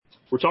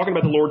We're talking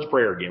about the Lord's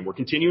Prayer again. We're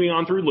continuing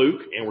on through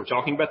Luke, and we're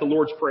talking about the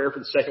Lord's Prayer for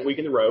the second week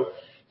in a row.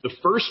 The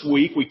first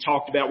week we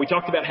talked about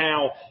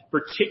how,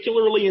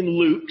 particularly in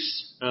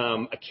Luke's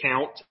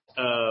account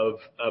of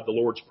the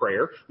Lord's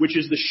Prayer, which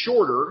is the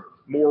shorter,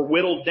 more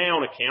whittled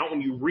down account.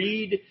 When you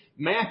read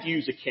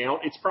Matthew's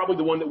account, it's probably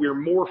the one that we're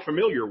more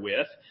familiar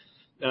with,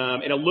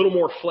 and a little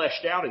more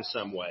fleshed out in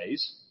some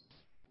ways.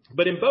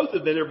 But in both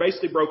of them, they're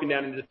basically broken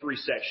down into three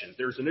sections.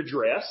 There's an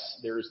address.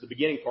 There's the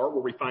beginning part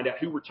where we find out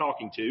who we're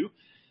talking to.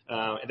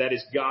 And that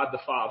is God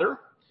the Father.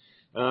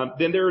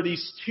 Then there are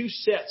these two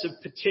sets of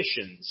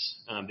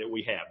petitions that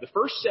we have. The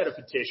first set of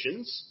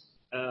petitions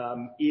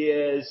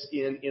is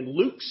in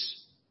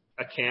Luke's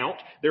account.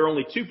 There are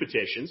only two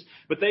petitions,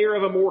 but they are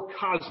of a more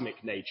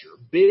cosmic nature.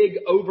 Big,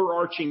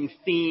 overarching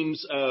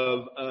themes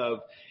of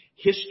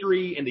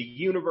history and the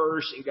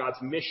universe and God's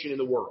mission in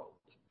the world.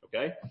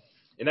 Okay?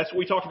 And that's what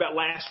we talked about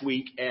last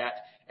week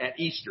at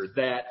Easter,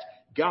 that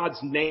God's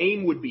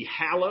name would be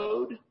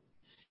hallowed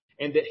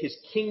and that his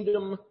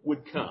kingdom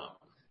would come.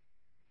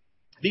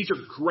 These are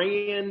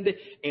grand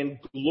and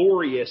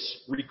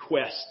glorious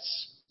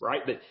requests,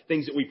 right? That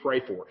things that we pray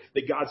for.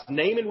 That God's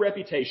name and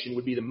reputation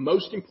would be the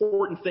most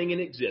important thing in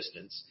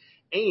existence,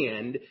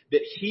 and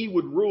that he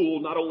would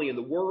rule not only in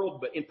the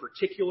world, but in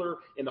particular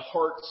in the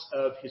hearts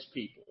of his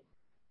people.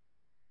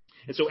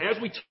 And so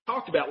as we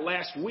talked about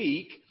last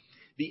week,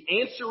 the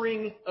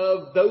answering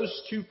of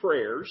those two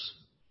prayers,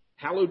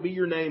 hallowed be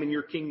your name and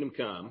your kingdom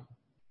come,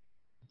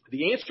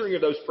 the answering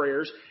of those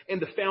prayers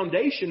and the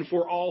foundation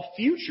for all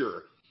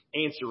future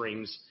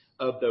answerings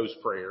of those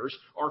prayers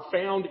are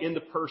found in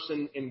the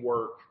person and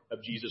work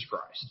of Jesus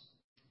Christ.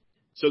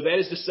 So that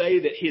is to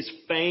say that his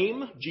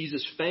fame,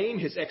 Jesus' fame,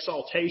 his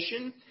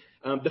exaltation,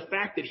 the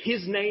fact that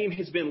his name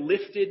has been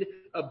lifted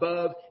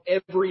above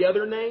every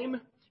other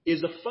name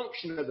is a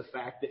function of the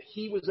fact that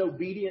he was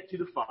obedient to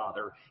the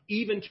Father,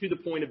 even to the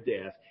point of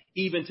death,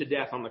 even to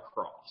death on the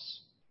cross.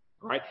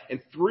 Right?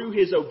 And through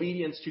his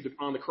obedience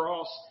on the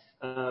cross,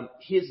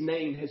 his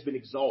name has been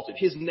exalted.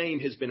 His name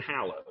has been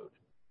hallowed.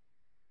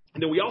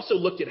 And then we also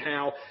looked at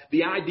how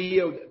the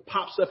idea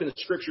pops up in the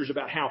scriptures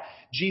about how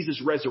Jesus'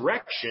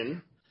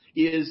 resurrection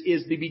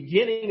is the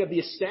beginning of the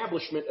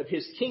establishment of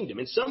his kingdom.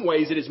 In some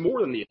ways, it is more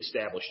than the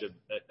establishment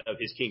of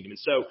his kingdom. And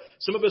so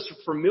some of us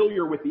are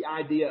familiar with the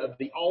idea of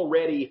the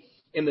already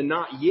and the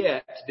not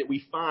yet that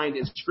we find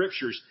in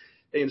scriptures.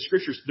 In the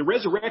scriptures, the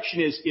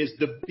resurrection is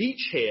the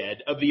beachhead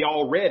of the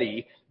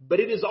already, but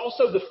it is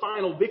also the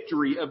final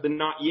victory of the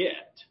not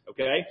yet.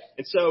 Okay?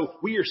 And so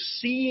we are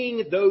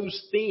seeing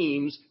those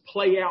themes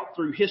play out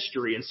through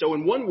history. And so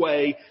in one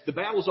way, the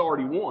battle's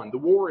already won. The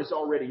war is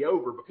already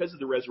over because of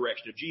the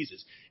resurrection of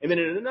Jesus. And then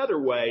in another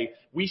way,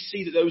 we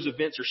see that those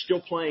events are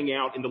still playing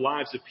out in the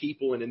lives of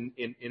people and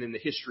in the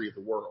history of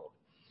the world.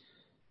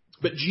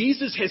 But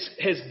Jesus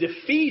has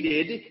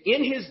defeated,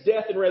 in his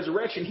death and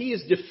resurrection, he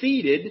has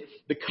defeated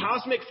the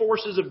cosmic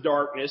forces of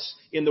darkness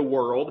in the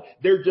world,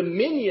 their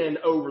dominion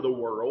over the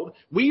world.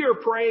 We are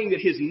praying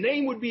that his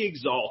name would be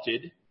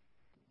exalted,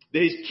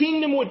 that his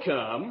kingdom would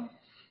come,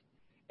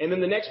 and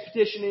then the next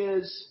petition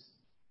is,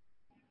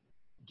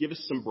 give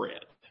us some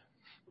bread.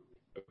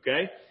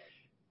 Okay?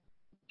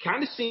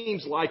 Kind of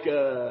seems like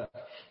a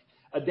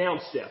down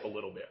step a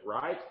little bit,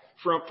 right?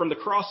 From the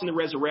cross and the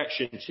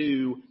resurrection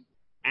to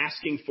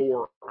asking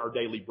for our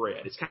daily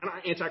bread. It's kind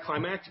of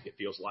anticlimactic, it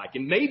feels like.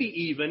 And maybe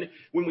even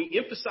when we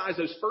emphasize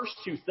those first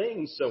two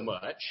things so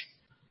much,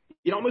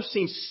 it almost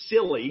seems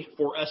silly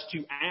for us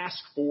to ask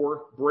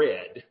for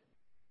bread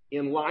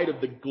in light of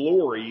the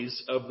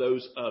glories of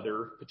those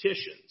other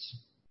petitions.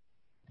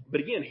 But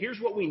again, here's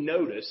what we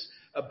notice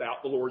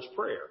about the Lord's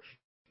Prayer.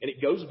 And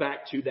it goes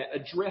back to that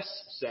address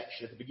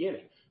section at the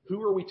beginning.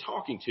 Who are we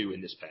talking to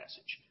in this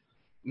passage?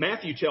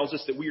 Matthew tells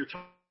us that we are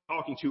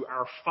talking to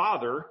our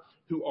Father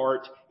who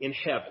art in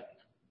heaven.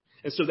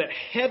 And so that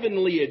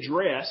heavenly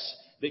address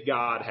that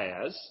God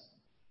has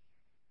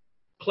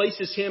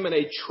places him in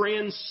a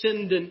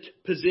transcendent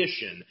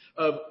position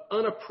of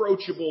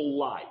unapproachable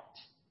light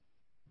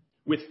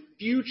with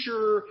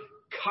future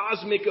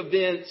cosmic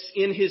events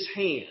in his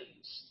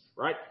hands,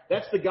 right?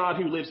 That's the God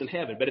who lives in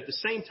heaven. But at the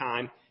same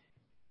time,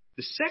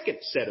 the second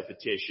set of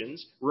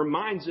petitions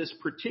reminds us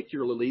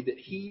particularly that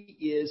he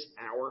is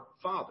our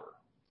Father.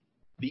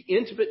 The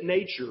intimate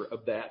nature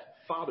of that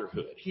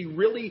fatherhood. He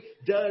really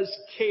does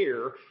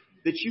care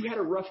that you had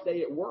a rough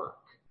day at work,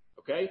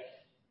 okay?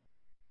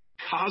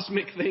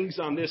 Cosmic things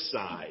on this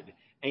side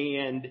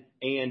and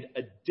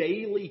a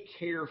daily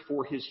care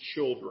for his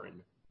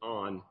children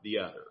on the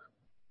other.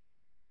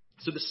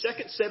 So the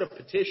second set of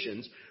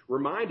petitions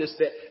remind us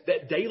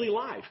that daily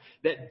life,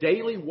 that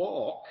daily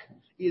walk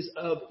is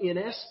of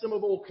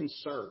inestimable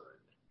concern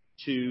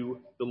to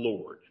the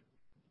Lord.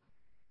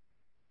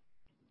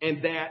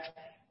 And that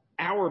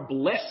our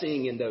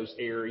blessing in those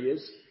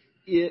areas,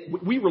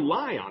 we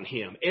rely on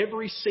him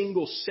every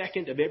single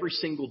second of every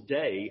single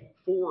day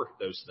for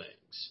those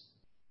things.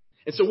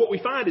 And so what we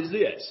find is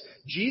this.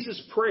 Jesus'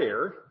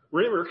 prayer,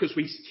 remember, because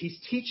he's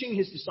teaching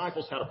his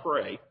disciples how to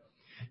pray,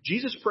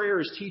 Jesus' prayer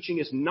is teaching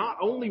us not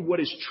only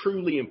what is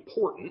truly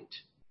important,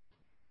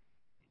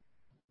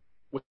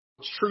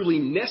 truly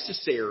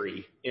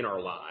necessary in our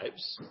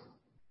lives.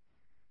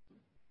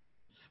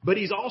 But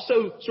he's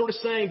also sort of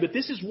saying, but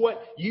this is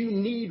what you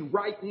need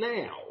right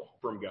now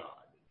from God.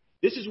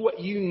 This is what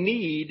you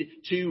need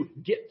to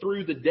get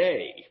through the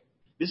day.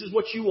 This is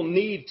what you will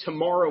need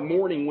tomorrow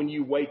morning when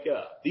you wake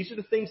up. These are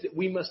the things that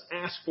we must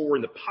ask for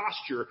in the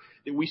posture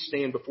that we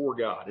stand before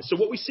God. And so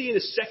what we see in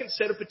the second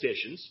set of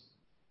petitions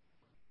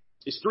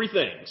is three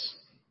things.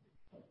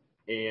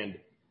 And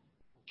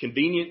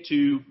convenient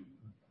to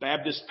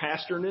Baptist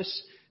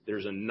pastorness,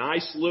 there's a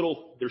nice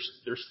little,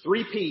 there's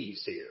three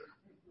P's here.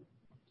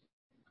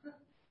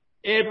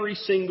 Every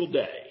single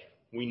day,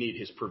 we need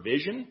his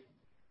provision,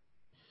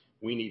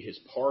 we need his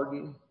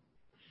pardon,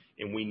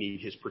 and we need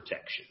his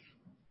protection.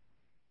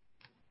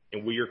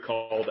 And we are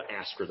called to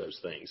ask for those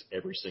things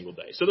every single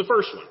day. So the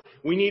first one,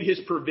 we need his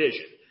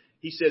provision.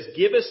 He says,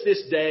 give us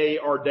this day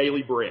our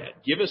daily bread.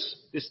 Give us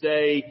this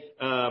day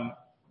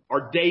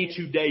our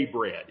day-to-day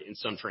bread in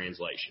some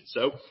translations.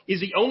 So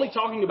is he only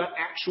talking about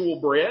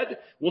actual bread?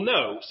 Well,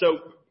 no. So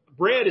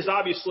bread is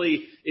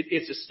obviously,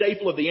 it's a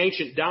staple of the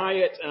ancient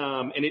diet,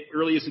 and it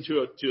really is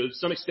to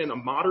some extent a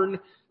modern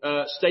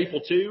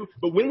staple too.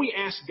 But when we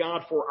ask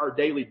God for our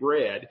daily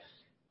bread,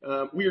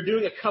 we are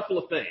doing a couple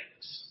of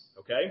things,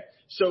 okay?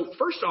 So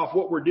first off,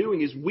 what we're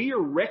doing is we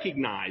are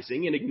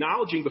recognizing and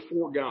acknowledging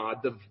before God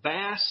the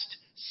vast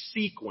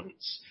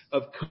sequence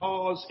of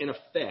cause and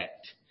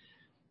effect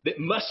that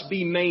must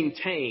be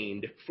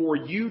maintained for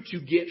you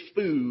to get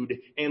food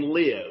and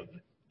live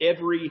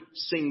every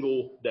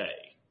single day.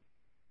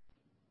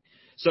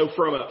 So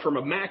from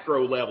a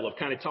macro level of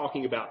kind of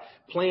talking about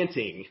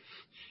planting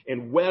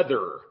and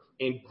weather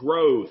and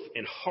growth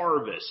and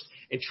harvest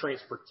and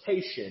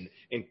transportation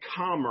and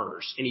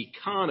commerce and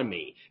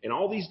economy and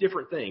all these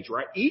different things,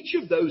 right? Each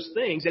of those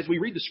things, as we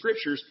read the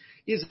scriptures,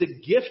 is the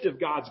gift of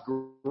God's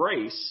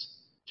grace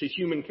to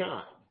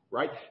humankind,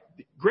 right?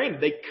 Granted,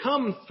 they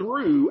come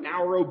through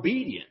our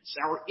obedience,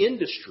 our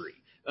industry,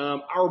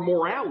 our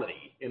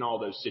morality in all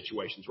those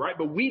situations, right?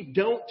 But we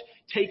don't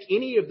take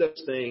any of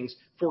those things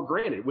for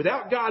granted.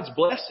 Without God's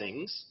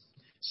blessings,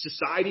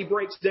 society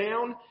breaks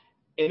down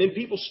and then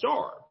people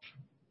starve.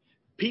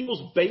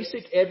 People's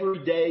basic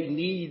everyday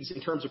needs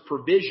in terms of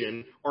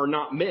provision are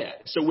not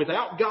met. So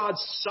without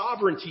God's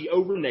sovereignty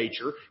over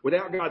nature,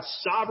 without God's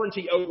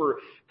sovereignty over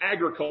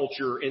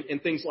agriculture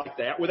and things like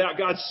that, without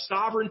God's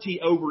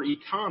sovereignty over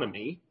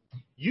economy,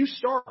 you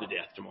starve to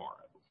death tomorrow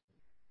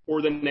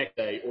or the next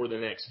day or the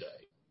next day.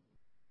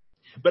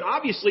 But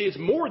obviously it's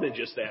more than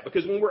just that,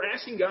 because when we're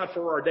asking God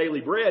for our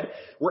daily bread,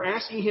 we're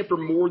asking him for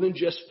more than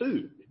just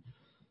food.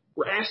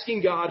 We're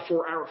asking God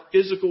for our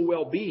physical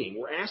well-being.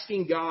 We're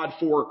asking God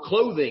for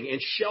clothing and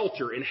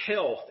shelter and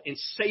health and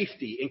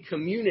safety and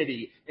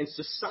community and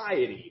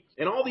society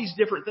and all these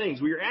different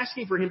things. We are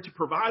asking for him to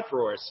provide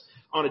for us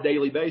on a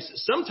daily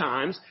basis.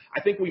 Sometimes I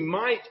think we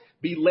might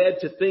be led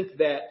to think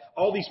that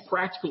all these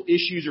practical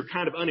issues are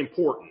kind of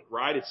unimportant,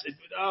 right?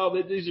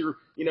 These are,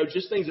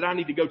 just things that I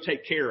need to go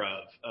take care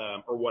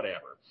of, or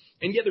whatever.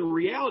 And yet the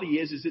reality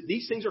is that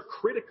these things are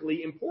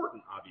critically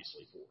important,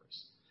 obviously, for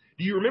us.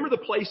 Do you remember the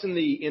place in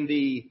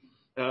the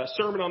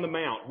Sermon on the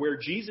Mount where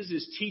Jesus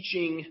is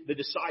teaching the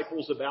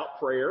disciples about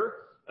prayer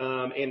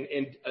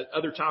and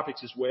other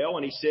topics as well?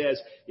 And he says,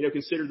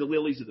 consider the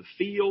lilies of the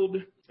field,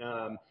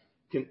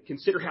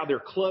 consider how they're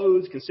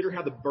clothed, consider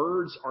how the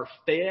birds are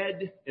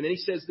fed. And then he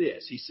says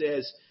this, he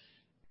says,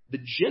 the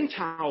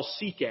Gentiles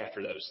seek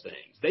after those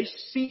things. They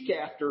seek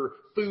after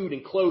food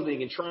and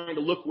clothing and trying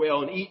to look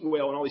well and eat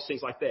well and all these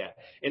things like that.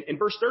 And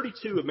verse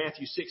 32 of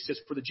Matthew 6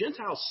 says, for the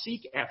Gentiles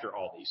seek after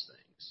all these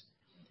things,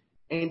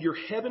 and your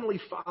heavenly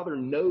Father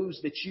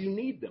knows that you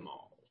need them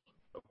all.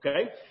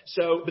 Okay?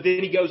 So, but then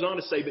he goes on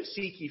to say, but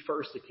seek ye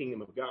first the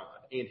kingdom of God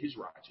and his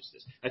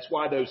righteousness. That's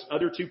why those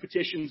other two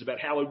petitions about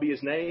hallowed be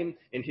his name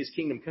and his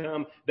kingdom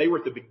come, they were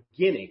at the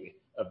beginning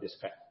of this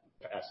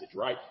passage,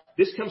 right?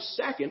 This comes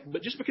second,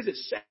 but just because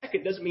it's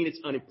second doesn't mean it's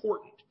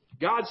unimportant.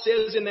 God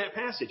says in that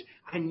passage,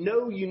 I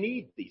know you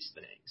need these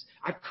things.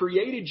 I've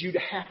created you to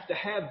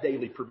have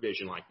daily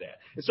provision like that.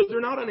 And so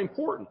they're not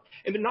unimportant,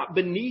 and they're not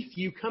beneath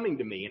you coming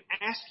to me and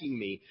asking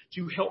me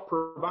to help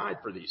provide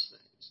for these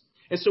things.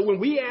 And so when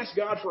we ask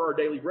God for our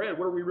daily bread,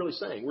 what are we really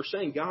saying? We're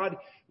saying, God,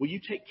 will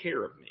you take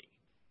care of me?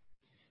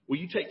 Will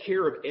you take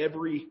care of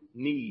every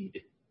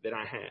need that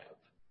I have?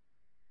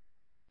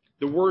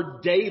 The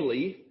word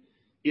daily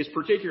is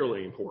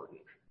particularly important,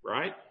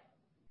 right?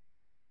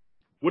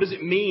 What does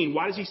it mean?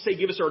 Why does he say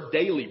give us our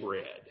daily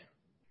bread?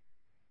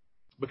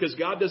 Because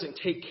God doesn't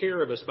take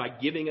care of us by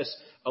giving us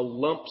a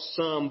lump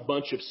sum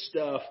bunch of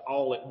stuff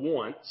all at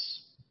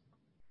once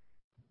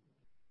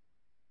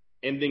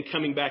and then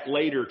coming back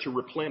later to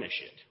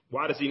replenish it.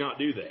 Why does he not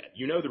do that?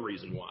 You know the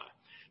reason why.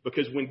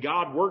 Because when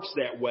God works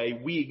that way,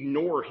 we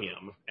ignore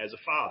him as a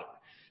father.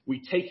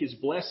 We take his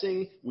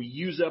blessing, we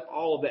use up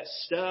all of that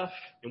stuff,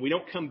 and we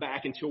don't come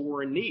back until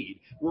we're in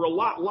need. We're a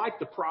lot like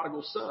the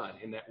prodigal son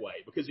in that way,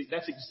 because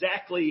that's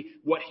exactly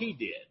what he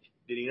did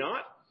he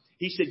not?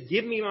 He said,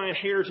 give me my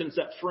inheritance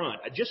up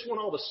front. I just want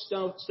all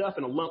the stuff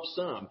in a lump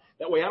sum.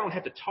 That way I don't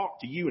have to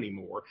talk to you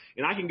anymore,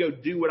 and I can go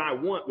do what I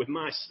want with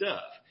my stuff.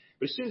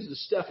 But as soon as the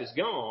stuff is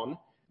gone,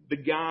 the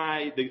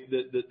guy,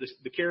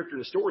 the character in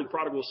the story, the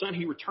prodigal son,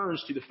 he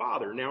returns to the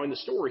father. Now, in the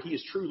story, he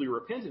is truly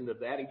repentant of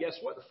that. And guess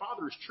what? The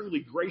father is truly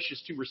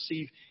gracious to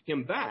receive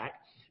him back.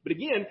 But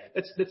again,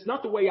 that's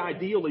not the way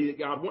ideally that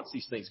God wants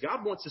these things.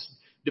 God wants us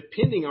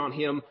depending on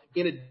him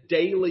in a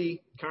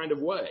daily kind of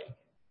way.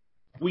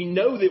 We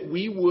know that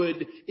we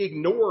would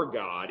ignore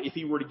God if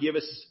he were to give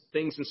us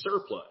things in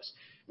surplus.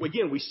 Well,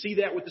 again, we see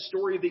that with the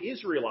story of the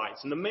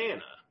Israelites and the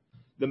manna.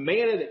 The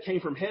manna that came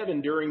from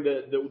heaven during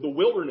the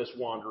wilderness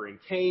wandering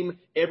came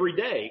every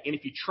day. And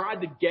if you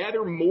tried to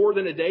gather more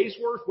than a day's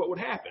worth, what would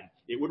happen?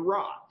 It would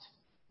rot.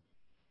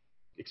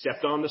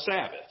 Except on the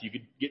Sabbath. You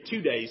could get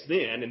 2 days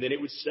then, and then it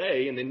would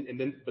stay,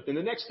 but then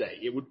the next day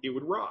it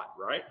would rot,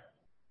 right?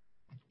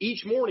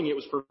 Each morning it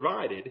was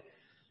provided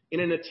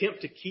in an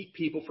attempt to keep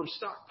people from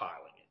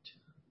stockpiling it.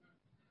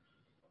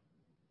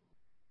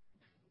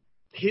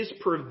 His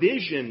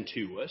provision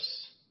to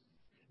us,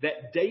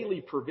 that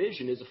daily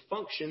provision, is a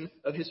function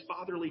of his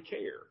fatherly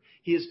care,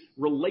 his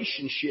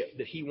relationship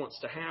that he wants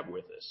to have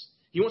with us.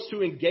 He wants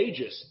to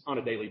engage us on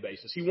a daily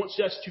basis. He wants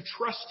us to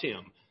trust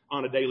him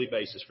on a daily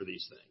basis for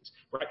these things,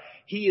 right?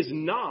 He is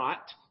not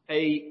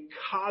a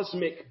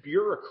cosmic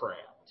bureaucrat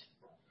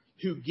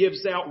who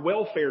gives out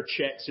welfare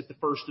checks at the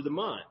first of the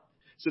month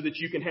so that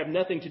you can have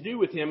nothing to do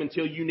with him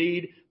until you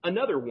need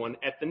another one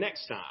at the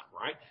next time,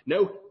 right?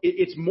 No,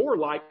 it's more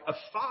like a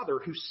father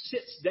who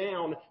sits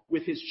down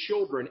with his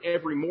children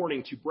every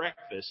morning to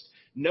breakfast,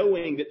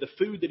 knowing that the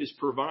food that is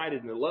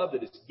provided and the love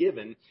that is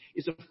given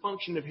is a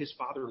function of his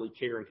fatherly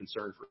care and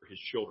concern for his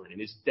children and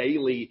his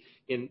daily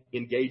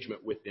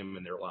engagement with them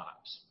in their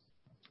lives.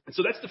 And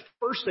so that's the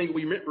first thing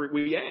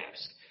we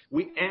ask.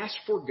 We ask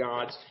for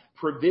God's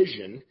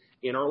provision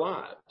in our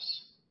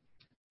lives.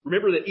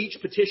 Remember that each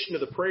petition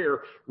of the prayer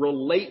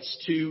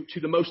relates to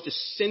the most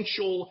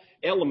essential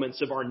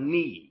elements of our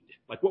need,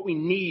 like what we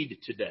need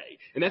today.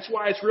 And that's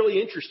why it's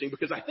really interesting,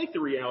 because I think the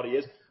reality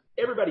is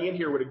everybody in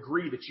here would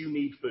agree that you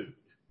need food.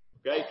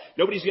 Okay?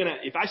 Nobody's going to,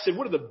 if I said,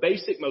 what are the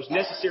basic, most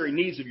necessary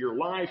needs of your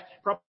life?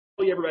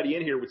 Probably everybody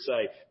in here would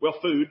say, well,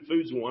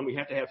 food's one. We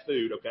have to have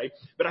food. Okay?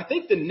 But I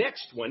think the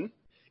next one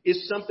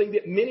is something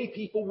that many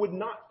people would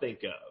not think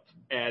of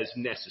as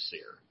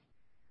necessary.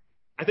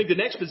 I think the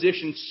next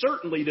position,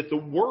 certainly that the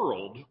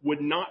world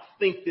would not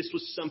think this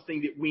was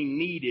something that we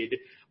needed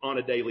on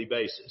a daily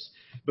basis.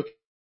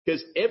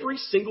 Because every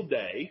single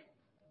day,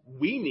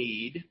 we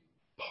need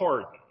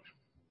pardon.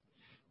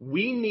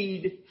 We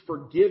need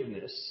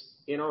forgiveness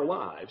in our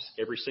lives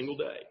every single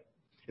day.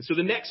 And so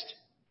the next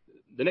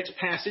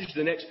passage,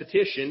 the next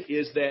petition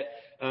is that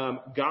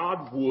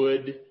God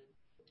would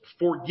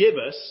forgive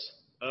us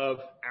of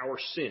our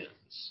sins.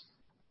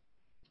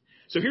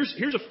 So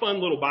here's a fun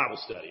little Bible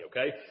study,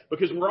 okay?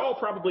 Because we're all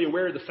probably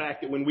aware of the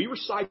fact that when we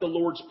recite the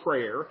Lord's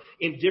Prayer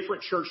in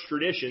different church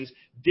traditions,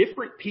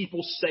 different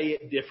people say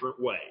it different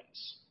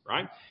ways,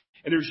 right?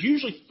 And there's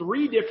usually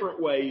 3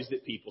 different ways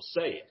that people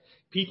say it.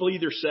 People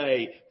either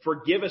say,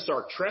 forgive us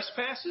our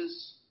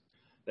trespasses,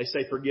 they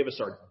say, forgive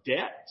us our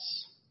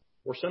debts,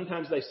 or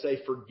sometimes they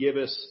say, forgive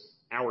us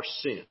our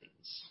sins.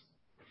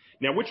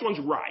 Now, which one's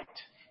right?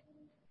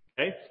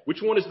 Okay?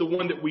 Which one is the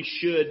one that we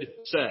should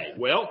say?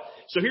 Well,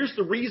 so here's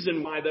the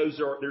reason why there's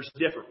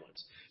different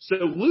ones. So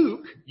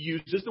Luke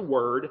uses the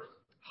word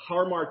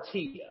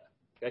harmartia.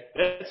 Okay?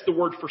 That's the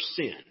word for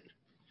sin.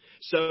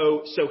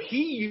 So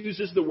he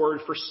uses the word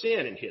for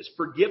sin in his.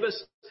 Forgive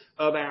us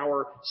of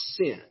our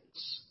sins.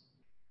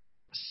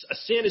 A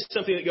sin is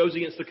something that goes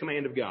against the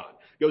command of God,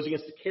 goes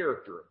against the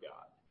character of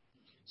God.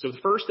 So the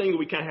first thing that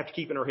we kind of have to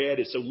keep in our head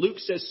is, so Luke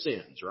says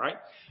sins, right?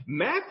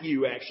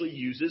 Matthew actually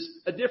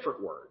uses a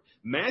different word.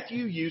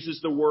 Matthew uses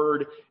the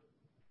word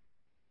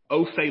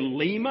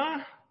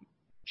ophelema,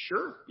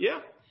 sure,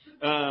 yeah,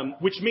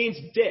 which means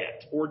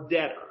debt or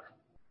debtor.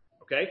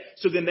 Okay,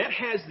 so then that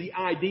has the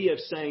idea of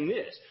saying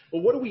this.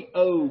 Well, what do we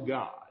owe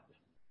God?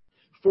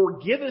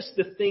 Forgive us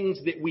the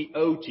things that we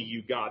owe to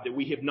you, God, that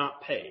we have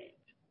not paid.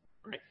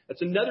 Right?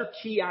 That's another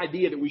key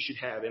idea that we should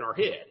have in our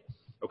head.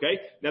 Okay,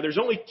 now there's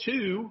only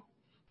 2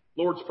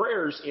 Lord's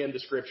Prayers in the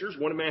Scriptures,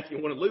 one in Matthew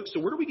and one in Luke. So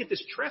where do we get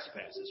this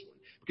trespasses one?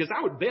 Because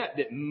I would bet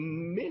that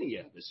many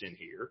of us in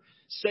here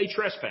say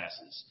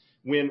trespasses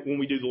when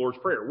we do the Lord's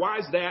Prayer. Why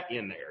is that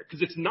in there?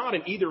 Because it's not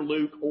in either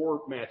Luke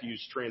or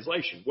Matthew's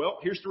translation. Well,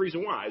 here's the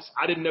reason why.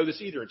 I didn't know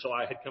this either until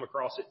I had come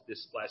across it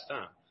this last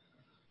time.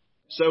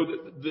 So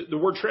the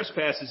word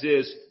trespasses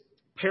is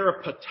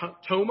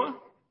parapatoma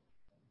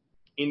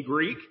in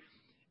Greek,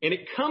 and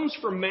it comes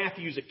from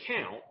Matthew's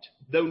account,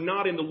 though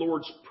not in the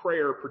Lord's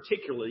Prayer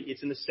particularly.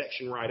 It's in the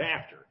section right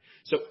after.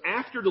 So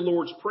after the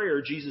Lord's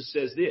Prayer, Jesus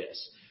says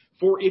this,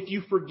 for if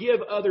you forgive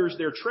others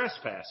their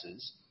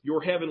trespasses,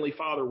 your heavenly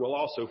Father will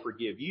also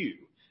forgive you.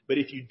 But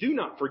if you do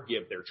not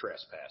forgive their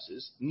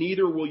trespasses,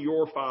 neither will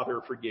your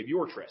Father forgive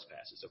your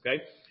trespasses.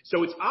 Okay?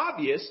 So it's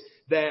obvious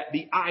that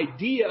the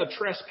idea of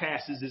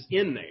trespasses is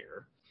in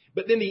there,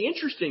 But then the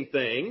interesting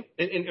thing,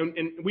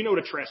 and we know what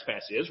a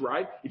trespass is,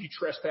 right? If you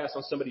trespass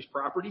on somebody's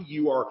property,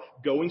 you are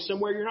going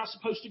somewhere you're not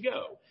supposed to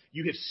go.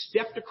 You have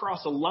stepped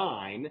across a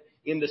line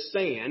in the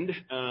sand,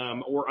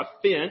 or a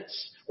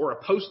fence or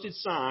a posted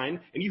sign,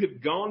 and you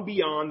have gone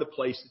beyond the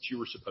place that you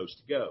were supposed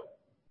to go.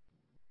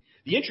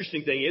 The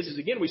interesting thing is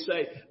again, we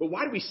say, well,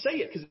 why do we say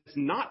it? Because it's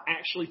not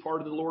actually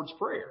part of the Lord's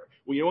Prayer.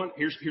 Well, you know what?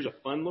 Here's a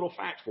fun little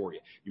fact for you.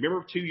 You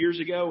remember 2 years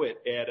ago at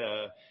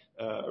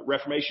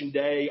Reformation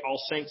Day, All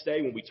Saints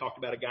Day, when we talked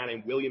about a guy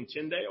named William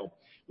Tyndale?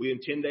 William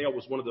Tyndale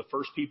was one of the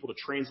first people to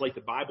translate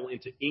the Bible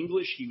into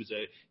English. He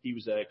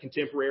was a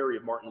contemporary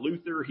of Martin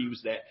Luther. He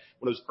was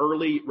one of those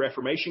early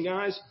Reformation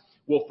guys.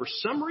 Well, for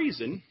some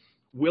reason,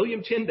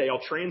 William Tyndale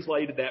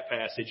translated that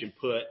passage and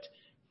put,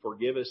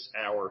 "Forgive us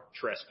our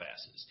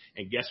trespasses."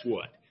 And guess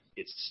what?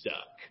 It's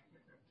stuck.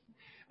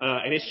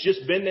 And it's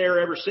just been there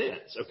ever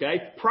since,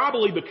 okay?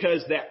 Probably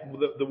because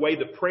the way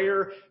the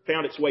prayer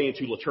found its way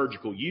into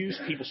liturgical use,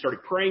 people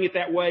started praying it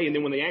that way, and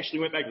then when they actually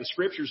went back to the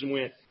scriptures and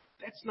went,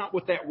 "That's not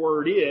what that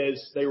word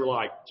is," they were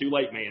like, "Too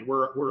late, man.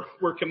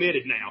 We're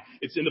committed now.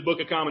 It's in the Book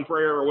of Common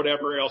Prayer or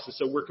whatever else, and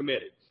so we're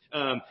committed."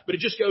 But it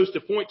just goes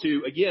to point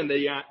to, again,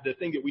 the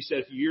thing that we said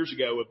a few years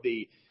ago of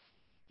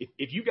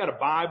if you got a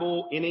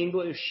Bible in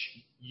English,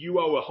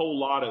 you owe a whole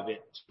lot of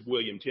it to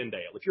William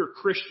Tyndale. If you're a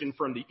Christian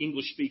from the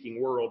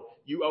English-speaking world,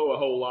 you owe a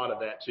whole lot of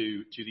that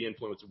to the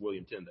influence of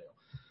William Tyndale.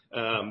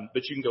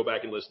 But you can go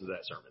back and listen to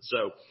that sermon.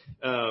 So,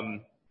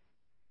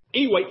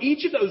 anyway,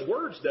 each of those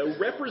words, though,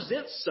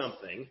 represents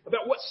something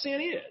about what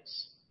sin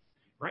is,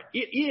 right?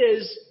 It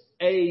is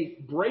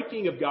a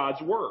breaking of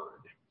God's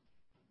word.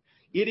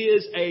 It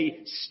is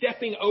a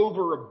stepping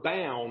over a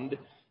bound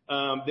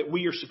that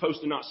we are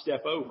supposed to not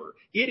step over.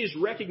 It is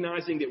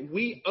recognizing that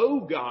we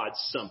owe God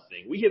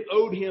something. We have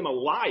owed him a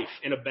life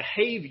and a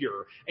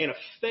behavior and a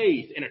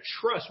faith and a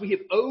trust. We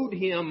have owed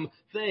him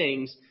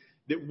things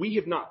that we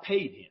have not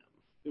paid him,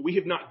 that we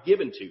have not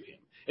given to him.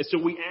 And so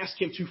we ask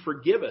him to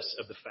forgive us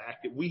of the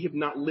fact that we have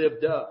not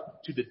lived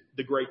up to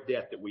the great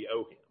debt that we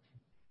owe him.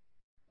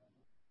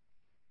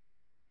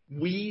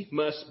 We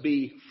must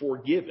be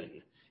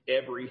forgiven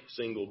every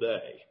single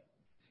day.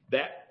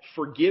 That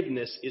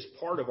forgiveness is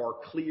part of our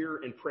clear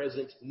and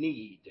present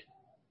need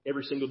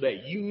every single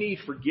day. You need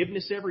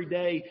forgiveness every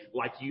day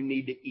like you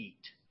need to eat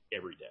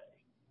every day.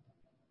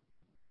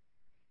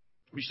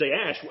 You say,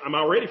 "Ash, I'm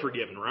already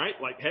forgiven," right?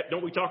 Like,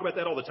 don't we talk about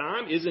that all the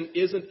time? Isn't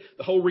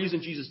the whole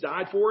reason Jesus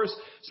died for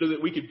us so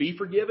that we could be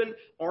forgiven?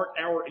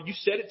 You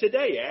said it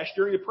today, Ash,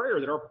 during the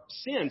prayer, that our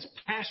sins,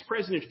 past,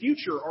 present, and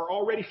future, are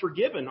already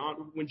forgiven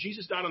when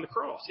Jesus died on the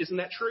cross. Isn't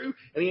that true?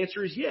 And the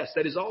answer is yes,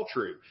 that is all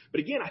true. But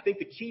again, I think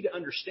the key to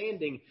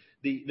understanding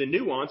the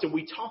nuance, and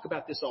we talk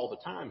about this all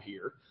the time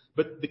here,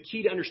 but the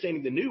key to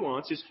understanding the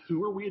nuance is,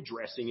 who are we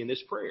addressing in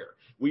this prayer?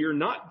 We are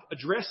not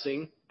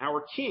addressing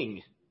our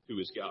King, who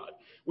is God.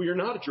 We are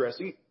not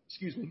addressing,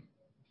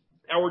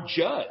 our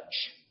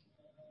judge.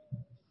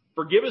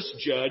 Forgive us,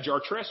 Judge, our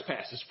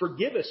trespasses.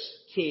 Forgive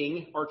us,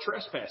 King, our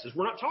trespasses.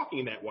 We're not talking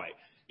in that way.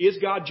 Is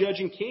God Judge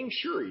and King?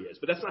 Sure he is,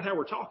 but that's not how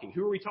we're talking.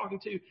 Who are we talking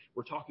to?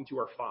 We're talking to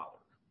our Father.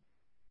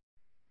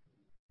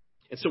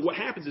 And so what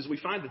happens is we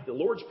find that the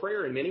Lord's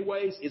Prayer in many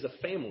ways is a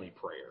family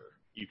prayer,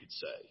 you could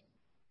say.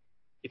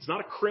 It's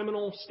not a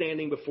criminal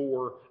standing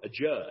before a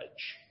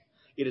judge.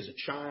 It is a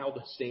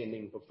child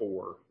standing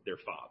before their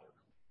father.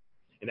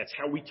 And that's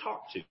how we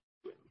talk to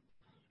him.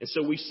 And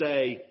so we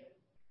say,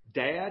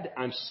 "Dad,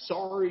 I'm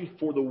sorry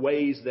for the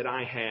ways that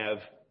I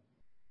have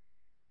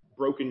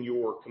broken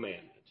your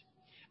commandment.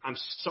 I'm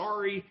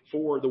sorry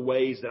for the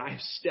ways that I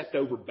have stepped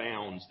over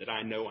bounds that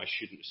I know I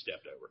shouldn't have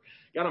stepped over.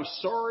 God, I'm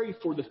sorry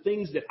for the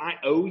things that I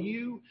owe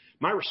you,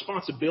 my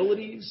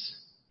responsibilities,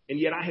 and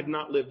yet I have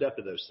not lived up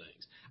to those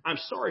things. I'm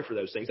sorry for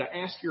those things. I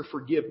ask your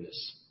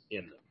forgiveness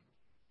in them."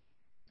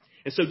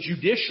 And so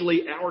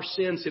judicially, our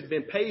sins have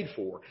been paid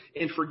for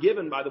and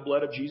forgiven by the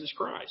blood of Jesus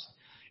Christ.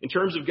 In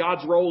terms of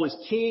God's role as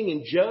king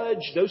and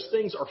judge, those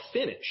things are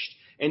finished.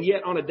 And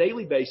yet on a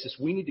daily basis,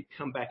 we need to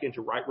come back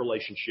into right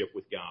relationship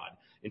with God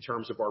in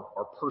terms of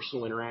our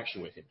personal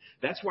interaction with him.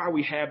 That's why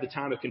we have the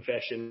time of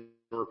confession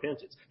and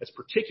repentance. That's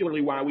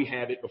particularly why we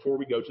have it before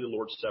we go to the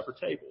Lord's Supper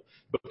table.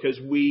 Because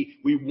we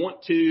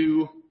want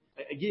to,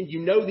 again, you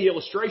know the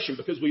illustration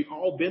because we've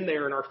all been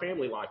there in our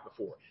family life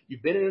before.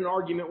 You've been in an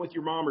argument with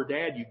your mom or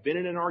dad. You've been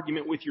in an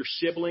argument with your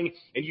sibling,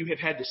 and you have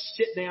had to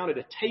sit down at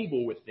a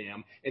table with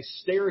them and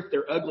stare at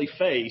their ugly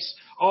face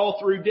all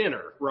through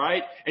dinner,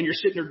 right? And you're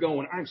sitting there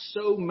going, "I'm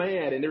so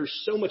mad, and there's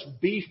so much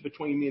beef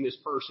between me and this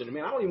person. I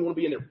mean, I don't even want to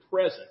be in their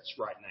presence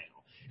right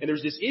now." And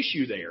there's this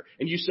issue there.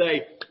 And you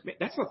say, "Man,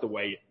 that's not the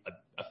way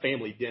a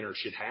family dinner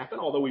should happen,"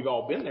 although we've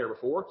all been there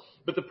before.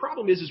 But the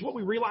problem is what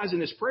we realize in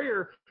this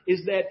prayer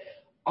is that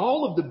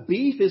all of the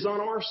beef is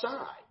on our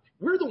side.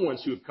 We're the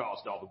ones who have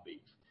caused all the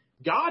beef.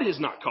 God has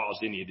not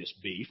caused any of this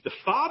beef. The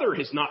Father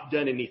has not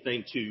done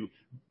anything to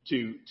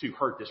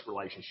hurt this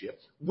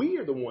relationship. We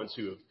are the ones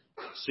who have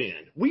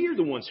sinned. We are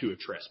the ones who have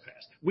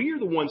trespassed. We are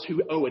the ones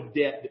who owe a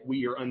debt that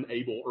we are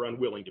unable or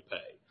unwilling to pay.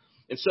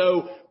 And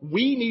so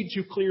we need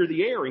to clear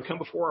the air and come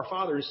before our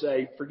Father and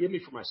say, forgive me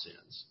for my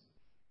sins.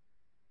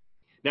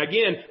 Now,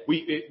 again,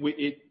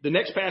 the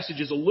next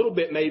passage is a little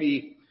bit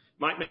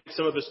might make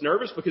some of us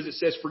nervous because it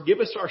says, forgive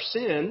us our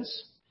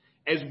sins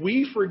as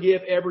we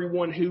forgive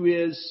everyone who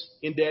is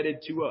indebted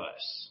to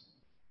us.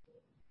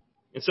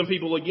 And some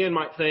people, again,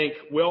 might think,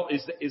 well,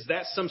 is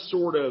that some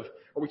sort of,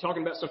 are we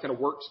talking about some kind of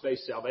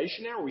works-based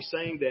salvation now? Are we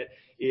saying that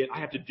I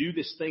have to do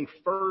this thing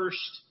first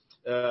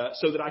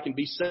so that I can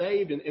be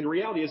saved? And the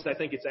reality is I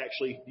think it's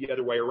actually the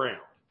other way around.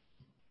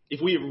 If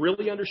we have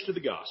really understood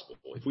the gospel,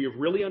 if we have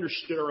really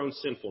understood our own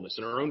sinfulness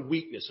and our own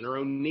weakness and our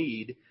own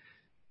need,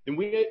 then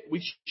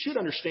we should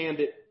understand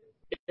that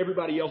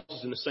everybody else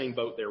is in the same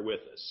boat there with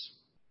us.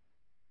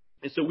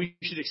 And so we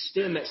should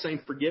extend that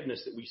same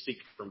forgiveness that we seek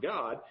from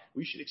God.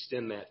 We should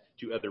extend that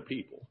to other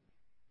people.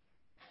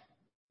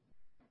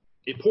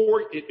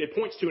 It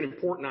points to an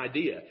important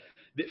idea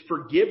that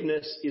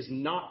forgiveness is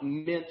not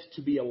meant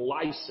to be a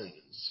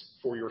license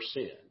for your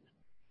sin.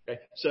 Okay?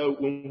 So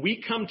when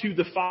we come to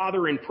the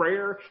Father in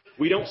prayer,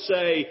 we don't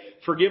say,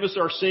 forgive us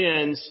our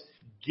sins,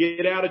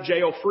 get out of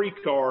jail free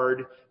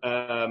card,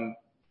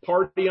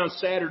 party on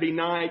Saturday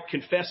night,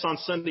 confess on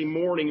Sunday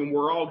morning, and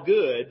we're all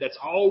good. That's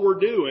all we're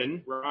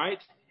doing, right?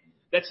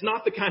 That's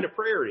not the kind of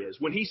prayer it is.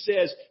 When he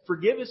says,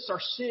 forgive us our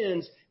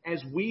sins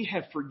as we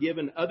have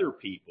forgiven other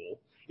people,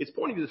 it's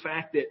pointing to the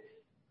fact that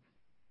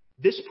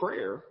this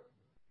prayer,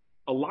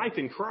 a life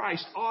in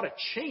Christ, ought to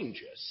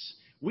change us.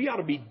 We ought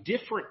to be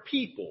different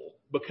people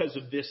because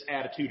of this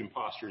attitude and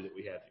posture that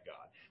we have to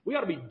God. We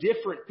ought to be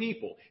different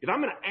people. If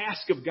I'm going to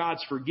ask of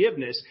God's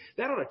forgiveness,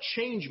 that ought to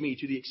change me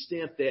to the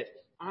extent that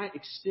I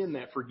extend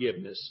that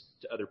forgiveness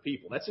to other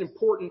people. That's an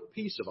important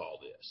piece of all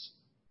this.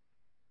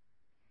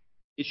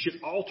 It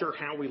should alter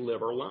how we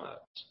live our lives.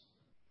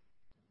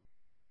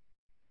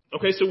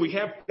 Okay, so we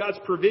have God's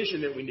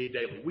provision that we need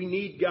daily. We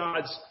need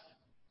God's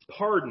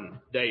pardon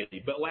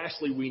daily. But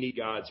lastly, we need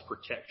God's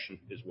protection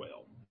as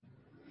well.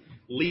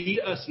 Lead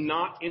us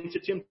not into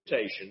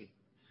temptation,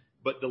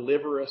 but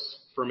deliver us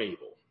from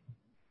evil.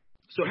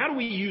 So how do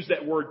we use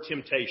that word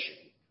temptation?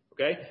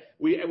 Okay,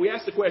 we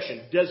ask the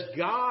question, does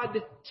God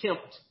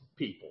tempt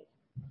people?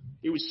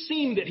 It would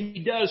seem that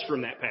he does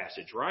from that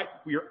passage, right?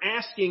 We are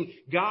asking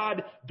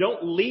God,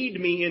 don't lead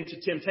me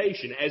into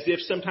temptation, as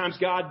if sometimes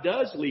God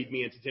does lead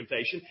me into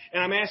temptation,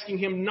 and I'm asking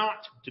him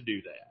not to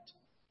do that.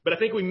 But I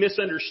think we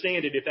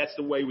misunderstand it if that's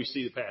the way we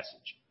see the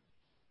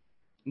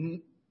passage.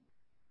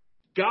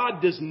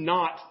 God does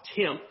not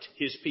tempt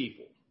his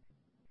people.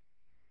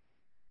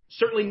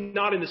 Certainly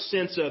not in the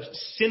sense of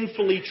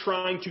sinfully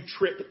trying to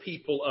trip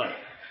people up.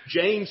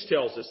 James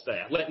tells us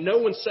that. Let no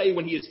one say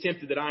when he is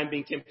tempted that I am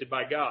being tempted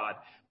by God.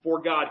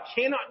 For God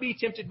cannot be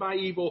tempted by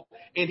evil,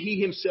 and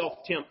he himself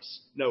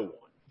tempts no one.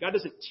 God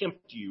doesn't tempt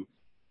you,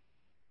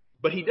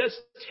 but he does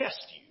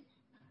test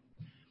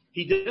you.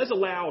 He does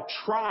allow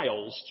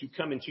trials to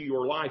come into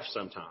your life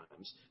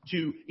sometimes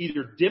to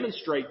either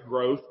demonstrate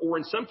growth or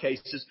in some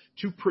cases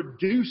to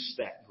produce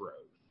that growth.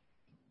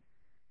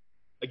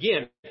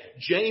 Again,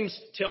 James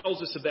tells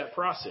us of that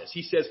process.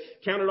 He says,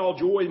 count it all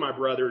joy, my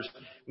brothers,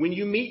 when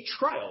you meet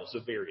trials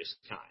of various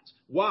kinds.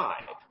 Why?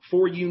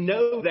 For you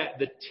know that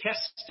the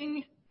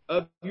testing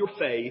of your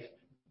faith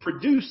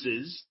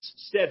produces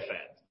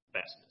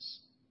steadfastness.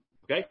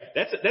 Okay?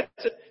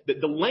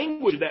 The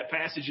language of that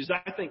passage is,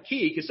 I think,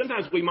 key, because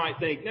sometimes we might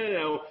think,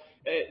 no,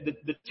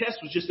 the test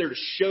was just there to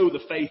show the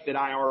faith that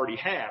I already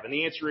have. And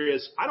the answer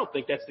is, I don't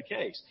think that's the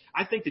case.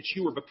 I think that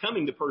you are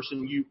becoming the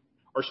person you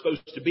are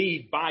supposed to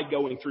be by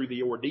going through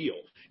the ordeal.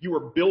 You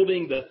are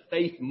building the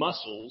faith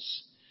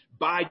muscles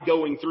by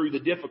going through the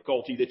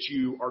difficulty that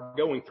you are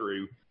going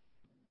through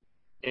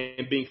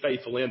and being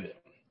faithful in them.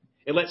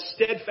 And let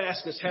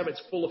steadfastness have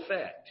its full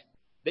effect,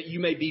 that you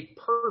may be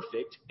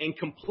perfect and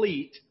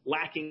complete,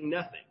 lacking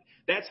nothing.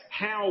 That's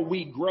how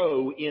we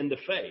grow in the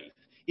faith,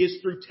 is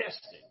through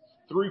testing,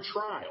 through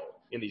trial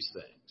in these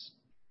things.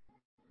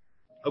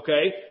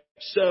 Okay?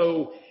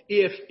 So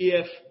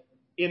if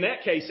in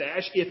that case,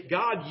 Ash, if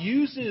God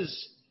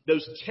uses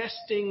those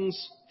testings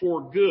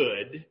for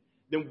good,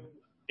 then,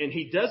 and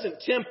he doesn't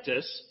tempt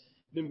us,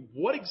 then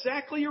what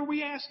exactly are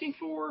we asking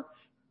for?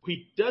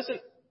 He doesn't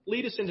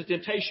lead us into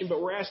temptation,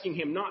 but we're asking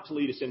him not to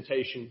lead us into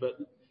temptation. But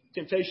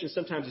temptation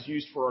sometimes is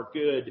used for our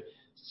good,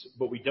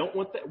 but we don't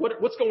want that.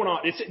 What's going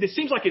on? It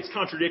seems like it's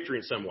contradictory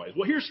in some ways.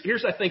 Well,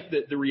 here's I think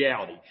the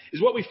reality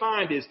is what we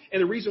find is,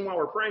 and the reason why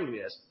we're praying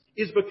this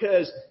is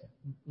because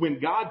when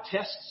God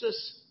tests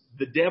us,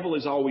 the devil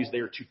is always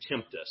there to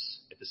tempt us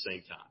at the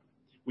same time.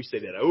 We say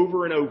that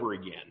over and over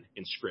again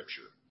in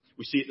Scripture.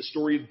 We see it in the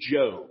story of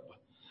Job,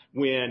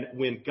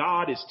 when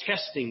God is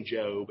testing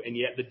Job, and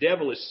yet the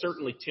devil is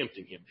certainly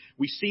tempting him.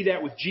 We see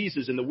that with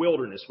Jesus in the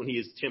wilderness when he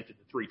is tempted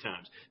 3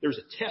 times. There's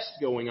a test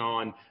going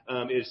on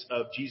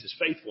of Jesus'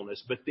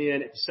 faithfulness, but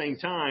then at the same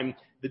time,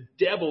 the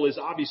devil is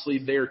obviously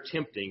there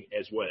tempting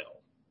as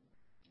well.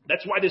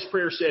 That's why this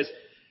prayer says,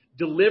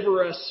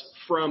 deliver us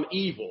from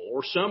evil,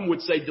 or some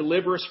would say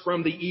deliver us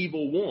from the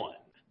evil one.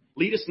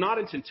 Lead us not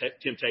into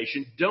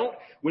temptation.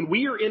 When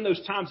we are in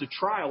those times of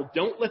trial,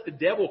 don't let the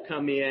devil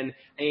come in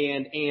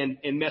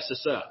and mess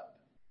us up.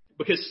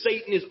 Because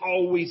Satan is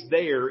always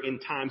there in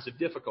times of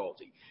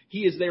difficulty.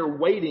 He is there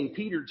waiting,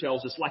 Peter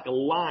tells us, like a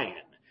lion,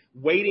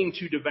 waiting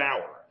to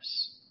devour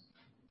us.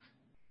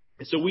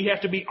 And so we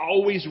have to be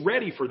always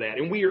ready for that.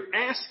 And we are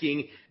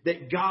asking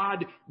that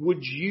God,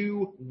 would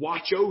you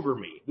watch over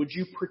me? Would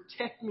you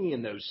protect me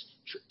in those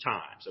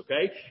times?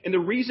 Okay? And the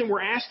reason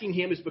we're asking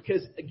him is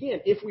because,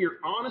 again, if we are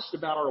honest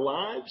about our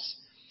lives,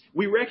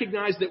 we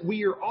recognize that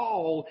we are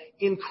all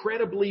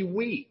incredibly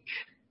weak.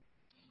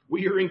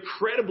 We are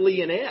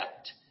incredibly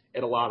inept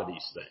at a lot of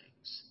these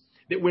things.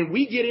 That when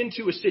we get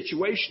into a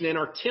situation and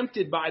are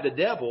tempted by the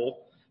devil,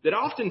 that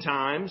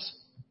oftentimes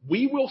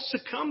we will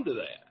succumb to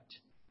that.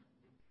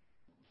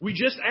 We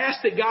just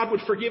ask that God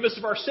would forgive us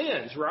of our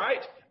sins,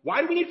 right?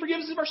 Why do we need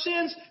forgiveness of our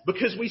sins?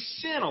 Because we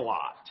sin a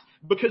lot.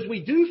 Because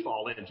we do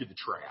fall into the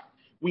trap.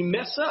 We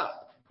mess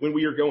up when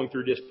we are going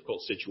through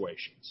difficult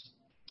situations.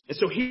 And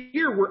so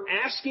here we're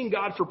asking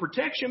God for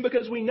protection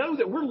because we know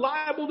that we're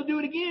liable to do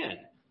it again.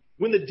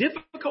 When the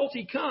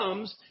difficulty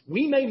comes,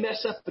 we may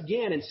mess up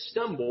again and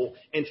stumble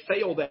and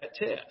fail that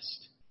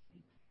test.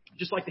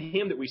 Just like the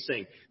hymn that we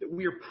sing, that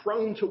we are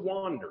prone to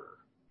wander.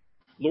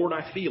 Lord,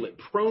 I feel it.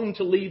 Prone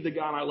to leave the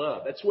God I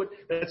love.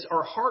 That's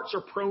our hearts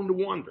are prone to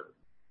wander.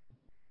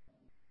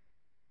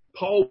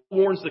 Paul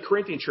warns the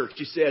Corinthian church.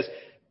 He says,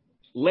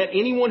 let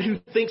anyone who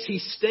thinks he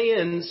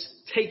stands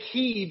take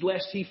heed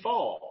lest he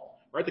fall.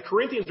 Right? The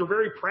Corinthians are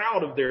very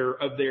proud of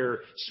their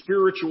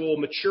spiritual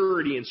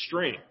maturity and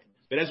strength.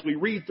 But as we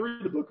read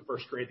through the book of 1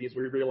 Corinthians,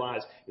 we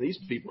realize these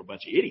people are a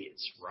bunch of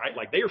idiots, right?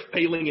 Like they are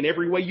failing in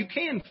every way you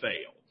can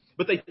fail.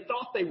 But they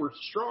thought they were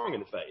strong in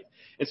the faith.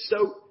 And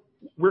so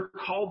we're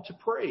called to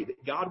pray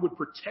that God would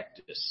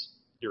protect us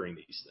during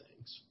these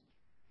things.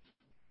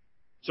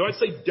 So I'd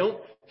say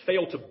don't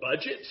fail to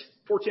budget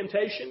for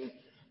temptation.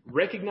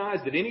 Recognize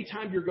that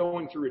anytime you're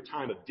going through a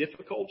time of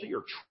difficulty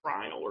or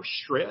trial or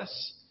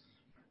stress,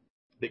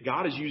 that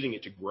God is using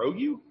it to grow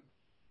you,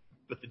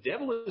 but the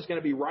devil is going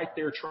to be right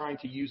there trying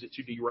to use it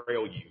to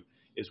derail you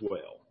as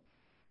well.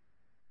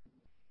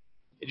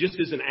 And just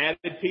as an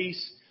added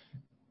piece,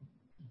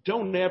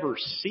 don't ever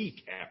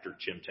seek after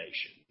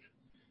temptation.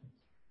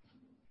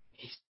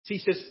 He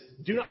says,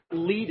 do not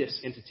lead us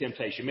into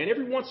temptation. Man,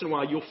 every once in a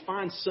while you'll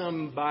find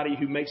somebody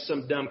who makes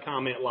some dumb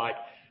comment like,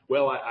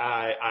 well,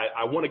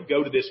 I want to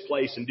go to this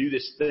place and do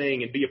this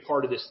thing and be a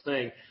part of this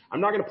thing.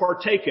 I'm not going to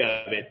partake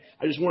of it.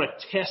 I just want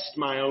to test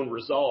my own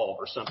resolve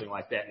or something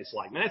like that. And it's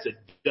like, man, that's a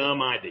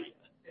dumb idea.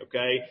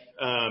 Okay.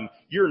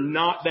 You're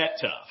not that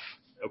tough.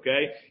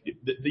 Okay.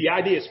 The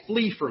idea is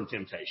flee from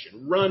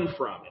temptation, run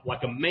from it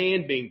like a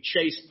man being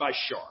chased by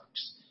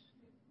sharks.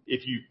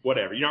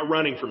 You're not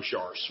running from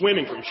sharks,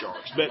 swimming from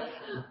sharks, but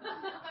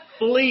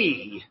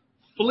flee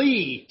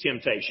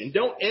temptation.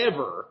 Don't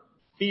ever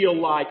feel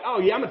like, oh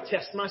yeah, I'm going to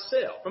test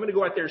myself. I'm going to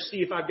go out there and see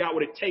if I've got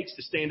what it takes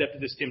to stand up to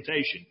this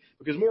temptation.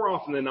 Because more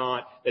often than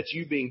not, that's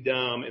you being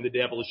dumb and the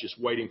devil is just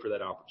waiting for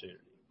that opportunity.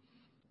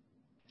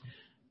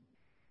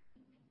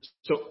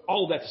 So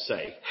all of that to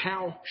say,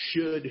 how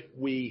should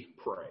we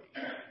pray?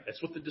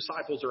 That's what the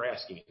disciples are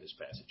asking in this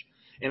passage.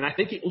 And I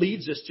think it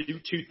leads us to do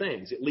two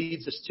things. It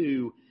leads us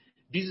to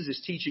Jesus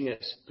is teaching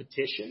us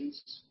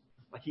petitions,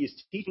 like he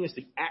is teaching us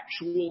the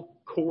actual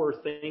core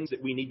things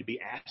that we need to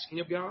be asking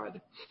of God.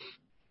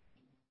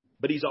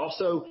 But he's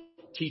also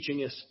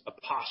teaching us a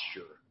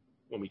posture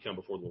when we come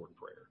before the Lord in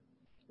prayer.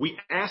 We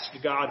ask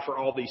God for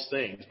all these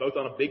things, both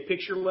on a big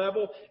picture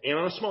level and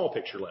on a small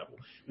picture level.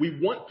 We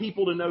want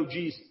people to know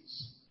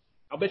Jesus.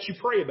 I'll bet you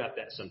pray about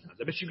that sometimes.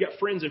 I bet you've got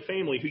friends and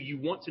family who you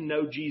want to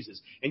know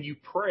Jesus, and you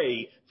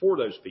pray for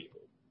those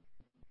people.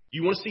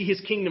 You want to see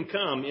his kingdom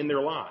come in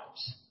their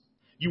lives.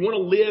 You want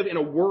to live in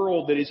a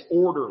world that is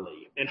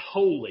orderly and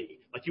holy.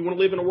 Like you want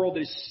to live in a world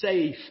that is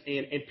safe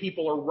and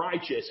people are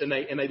righteous and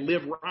they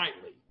live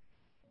rightly.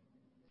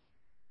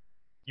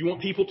 You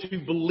want people to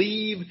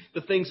believe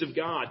the things of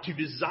God, to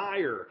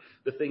desire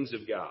the things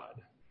of God.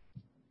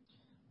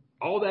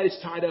 All that is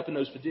tied up in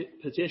those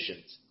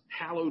petitions.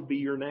 Hallowed be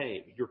your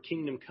name, your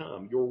kingdom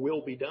come, your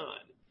will be done.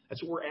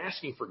 That's what we're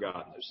asking for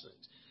God in those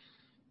things.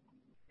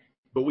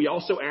 But we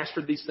also ask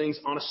for these things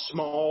on a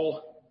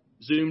small,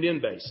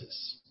 zoomed-in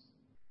basis.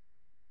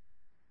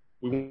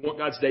 We want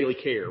God's daily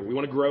care. We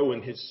want to grow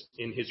in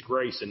His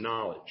grace and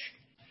knowledge.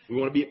 We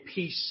want to be at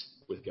peace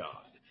with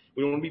God.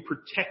 We want to be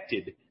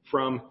protected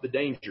from the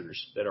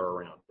dangers that are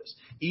around us.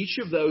 Each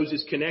of those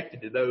is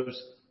connected to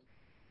those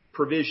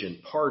provision,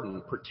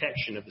 pardon,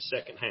 protection of the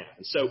second half.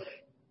 And so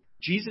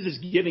Jesus is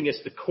giving us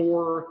the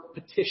core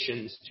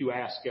petitions to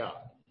ask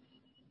God.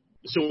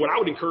 So what I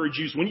would encourage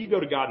you is when you go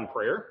to God in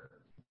prayer,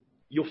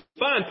 you'll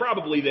find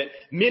probably that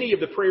many of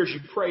the prayers you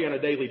pray on a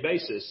daily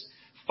basis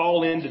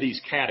fall into these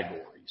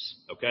categories.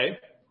 Okay?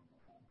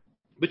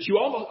 But you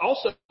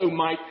also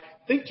might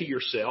think to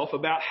yourself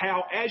about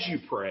how, as you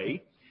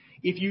pray,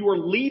 if you are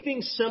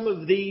leaving some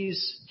of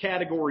these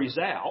categories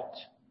out,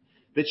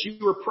 that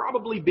you are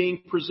probably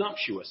being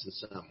presumptuous in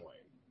some way.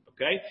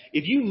 Okay?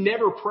 If you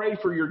never pray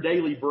for your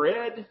daily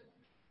bread,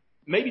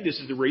 maybe this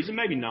is the reason,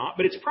 maybe not,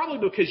 but it's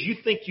probably because you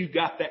think you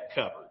got that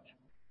covered.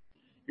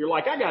 You're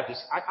like, I got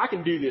this. I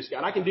can do this,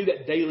 God. I can do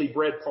that daily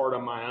bread part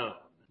on my own.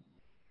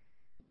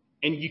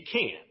 And you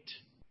can't.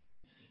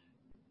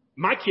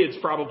 My kids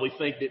probably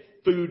think that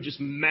food just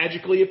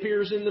magically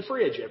appears in the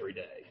fridge every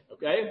day.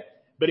 Okay?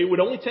 But it would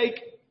only take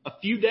a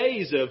few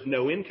days of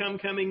no income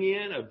coming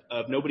in,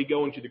 of nobody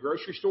going to the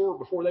grocery store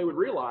before they would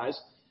realize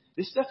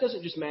this stuff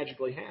doesn't just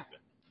magically happen.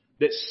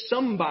 That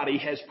somebody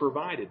has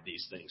provided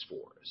these things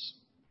for us.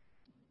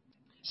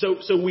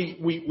 So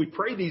we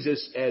pray these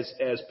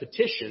as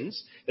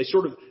petitions. They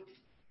sort of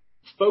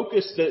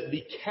focus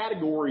the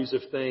categories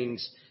of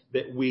things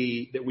that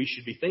we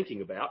should be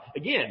thinking about.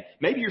 Again,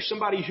 maybe you're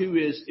somebody who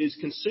is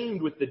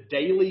consumed with the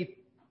daily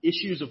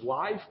issues of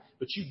life,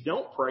 but you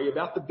don't pray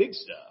about the big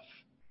stuff.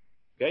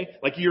 Okay?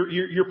 Like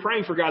you're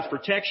praying for God's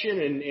protection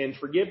and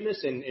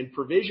forgiveness and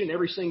provision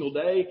every single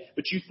day,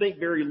 but you think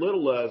very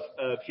little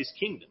of His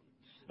kingdom,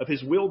 of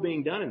His will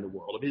being done in the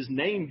world, of His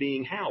name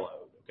being hallowed.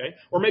 Okay?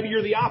 Or maybe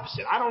you're the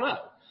opposite. I don't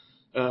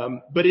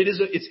know. But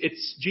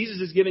it's Jesus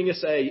is giving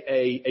us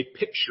a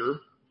picture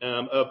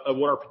of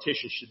what our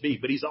petition should be,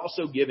 but He's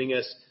also giving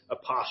us a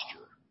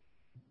posture.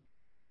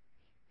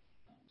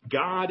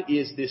 God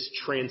is this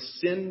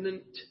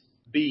transcendent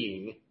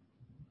being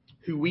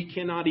who we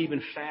cannot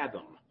even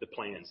fathom the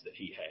plans that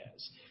He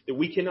has, that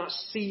we cannot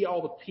see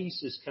all the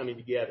pieces coming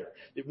together,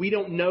 that we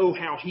don't know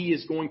how He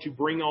is going to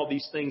bring all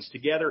these things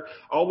together.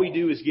 All we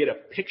do is get a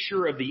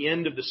picture of the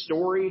end of the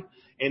story,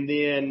 and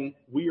then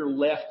we are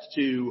left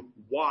to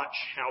watch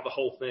how the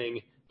whole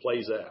thing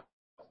plays out.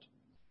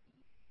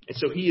 And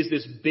so He is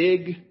this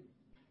big,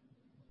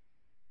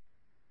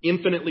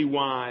 infinitely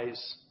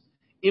wise,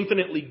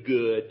 infinitely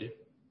good,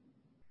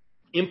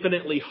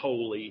 infinitely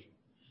holy,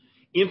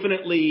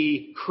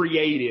 infinitely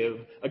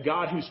creative, a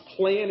God whose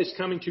plan is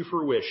coming to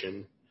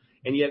fruition,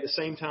 and yet at the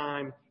same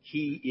time,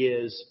 He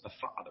is a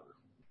Father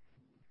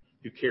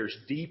who cares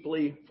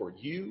deeply for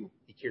you.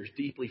 He cares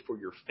deeply for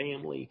your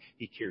family.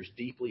 He cares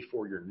deeply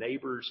for your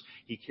neighbors.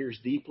 He cares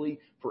deeply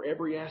for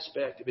every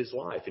aspect of His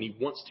life, and He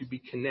wants to be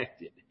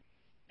connected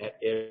at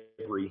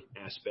every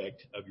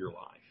aspect of your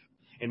life.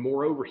 And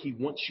moreover, He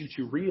wants you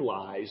to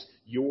realize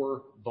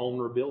your